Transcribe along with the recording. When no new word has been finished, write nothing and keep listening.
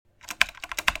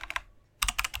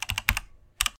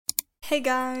Hey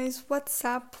guys, what's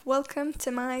up? Welcome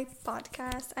to my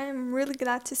podcast. I am really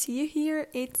glad to see you here.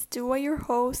 It's Dua, your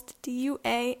host,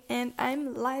 DUA, and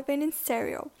I'm live and in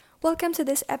stereo. Welcome to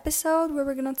this episode where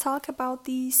we're going to talk about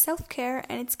the self-care,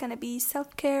 and it's going to be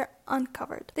self-care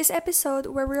uncovered. This episode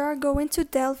where we are going to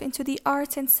delve into the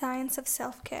art and science of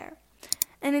self-care.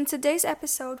 And in today's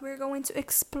episode, we're going to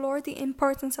explore the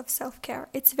importance of self-care,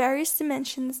 its various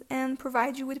dimensions, and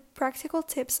provide you with practical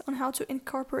tips on how to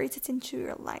incorporate it into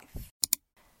your life.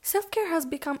 Self-care has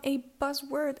become a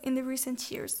buzzword in the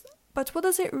recent years, but what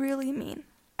does it really mean?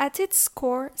 At its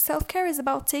core, self-care is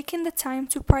about taking the time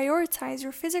to prioritize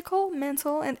your physical,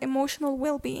 mental, and emotional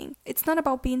well-being. It's not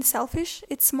about being selfish,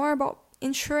 it's more about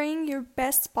ensuring your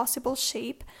best possible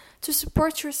shape to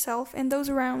support yourself and those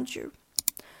around you.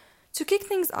 To kick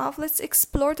things off, let's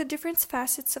explore the different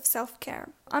facets of self-care.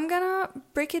 I'm gonna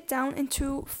break it down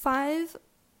into 5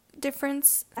 different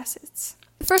facets.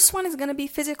 The first one is going to be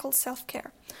physical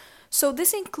self-care. So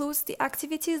this includes the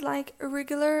activities like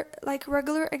regular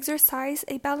exercise,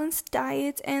 a balanced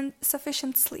diet, and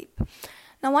sufficient sleep.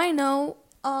 Now I know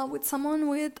with someone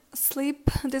with sleep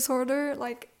disorder,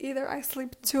 like either I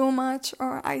sleep too much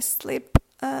or I sleep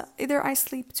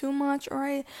too much or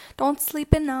I don't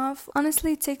sleep enough.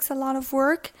 Honestly, it takes a lot of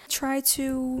work. Try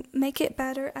to make it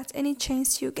better at any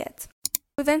chance you get.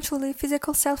 Eventually,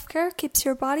 physical self-care keeps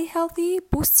your body healthy,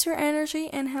 boosts your energy,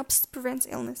 and helps prevent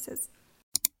illnesses.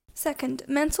 Second,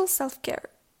 mental self-care.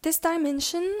 This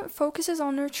dimension focuses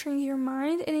on nurturing your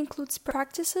mind. It includes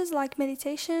practices like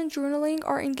meditation, journaling,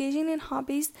 or engaging in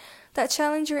hobbies that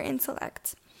challenge your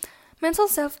intellect. Mental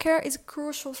self-care is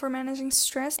crucial for managing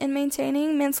stress and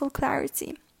maintaining mental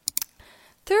clarity.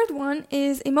 Third one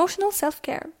is emotional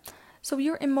self-care. So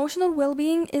your emotional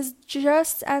well-being is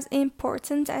just as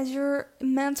important as your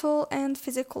mental and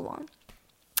physical one.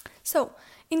 So,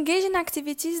 engage in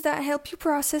activities that help you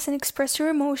process and express your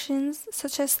emotions,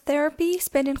 such as therapy,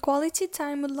 spending quality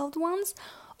time with loved ones,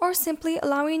 or simply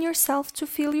allowing yourself to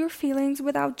feel your feelings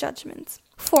without judgment.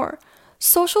 4.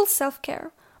 Social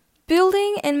self-care.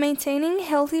 Building and maintaining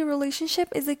healthy relationship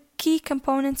is a key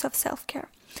component of self-care.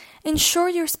 Ensure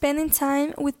you're spending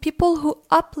time with people who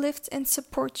uplift and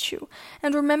support you,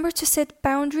 and remember to set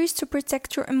boundaries to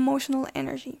protect your emotional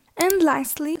energy. And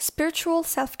lastly, spiritual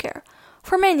self-care.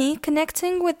 For many,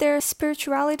 connecting with their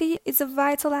spirituality is a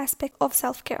vital aspect of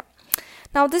self-care.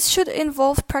 Now, this should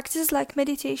involve practices like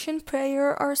meditation,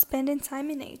 prayer, or spending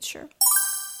time in nature.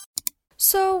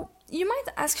 So, you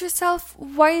might ask yourself,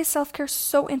 why is self-care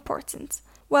so important?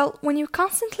 Well, when you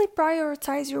constantly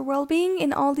prioritize your well-being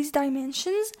in all these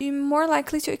dimensions, you're more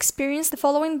likely to experience the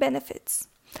following benefits.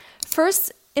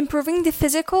 First, improving the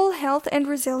physical health and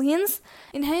resilience,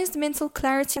 enhanced mental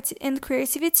clarity and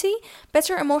creativity,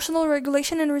 better emotional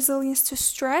regulation and resilience to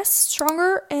stress,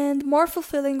 stronger and more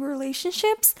fulfilling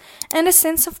relationships, and a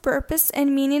sense of purpose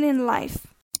and meaning in life.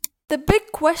 The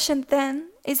big question then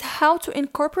is how to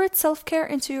incorporate self-care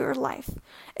into your life,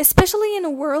 especially in a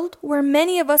world where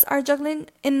many of us are juggling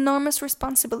enormous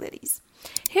responsibilities.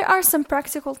 Here are some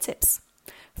practical tips.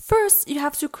 First, you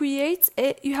have to create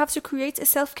a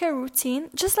self-care routine.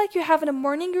 Just like you have a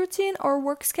morning routine or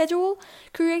work schedule,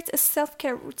 create a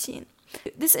self-care routine.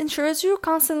 This ensures you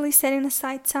constantly setting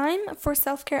aside time for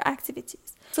self-care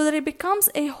activities, so that it becomes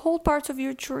a whole part of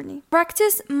your journey.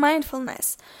 Practice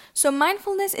mindfulness. So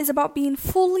mindfulness is about being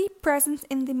fully present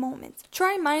in the moment.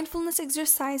 Try mindfulness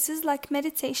exercises like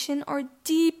meditation or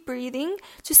deep breathing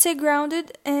to stay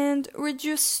grounded and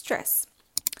reduce stress.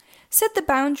 Set the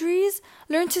boundaries.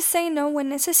 Learn to say no when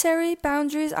necessary.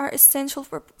 Boundaries are essential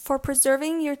for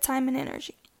preserving your time and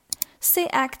energy. Stay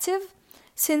active.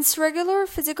 Since regular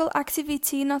physical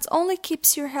activity not only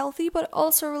keeps you healthy but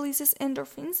also releases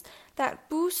endorphins that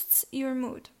boosts your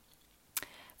mood.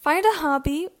 Find a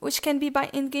hobby, which can be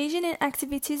by engaging in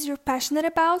activities you're passionate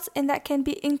about and that can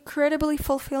be incredibly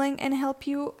fulfilling and help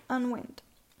you unwind.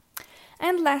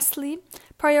 And lastly,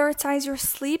 prioritize your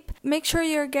sleep. Make sure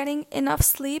you're getting enough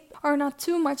sleep or not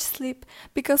too much sleep,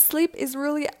 because sleep is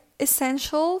really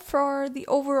essential for the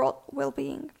overall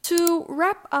well-being. To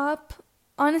wrap up,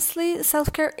 honestly,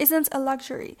 self-care isn't a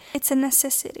luxury, it's a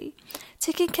necessity.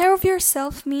 Taking care of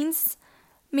yourself means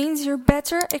you're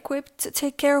better equipped to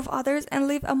take care of others and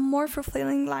live a more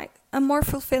fulfilling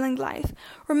life.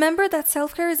 Remember that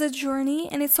self-care is a journey,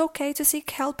 and it's okay to seek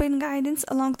help and guidance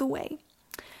along the way.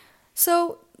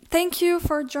 So, thank you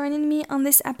for joining me on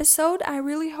this episode. I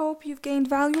really hope you've gained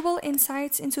valuable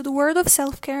insights into the world of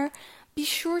self-care. Be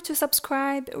sure to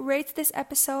subscribe, rate this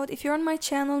episode. If you're on my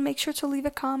channel, make sure to leave a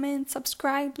comment,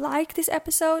 subscribe, like this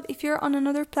episode. If you're on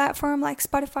another platform like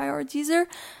Spotify or Deezer,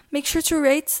 make sure to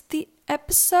rate the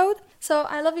episode. So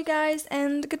I love you guys,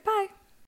 and goodbye.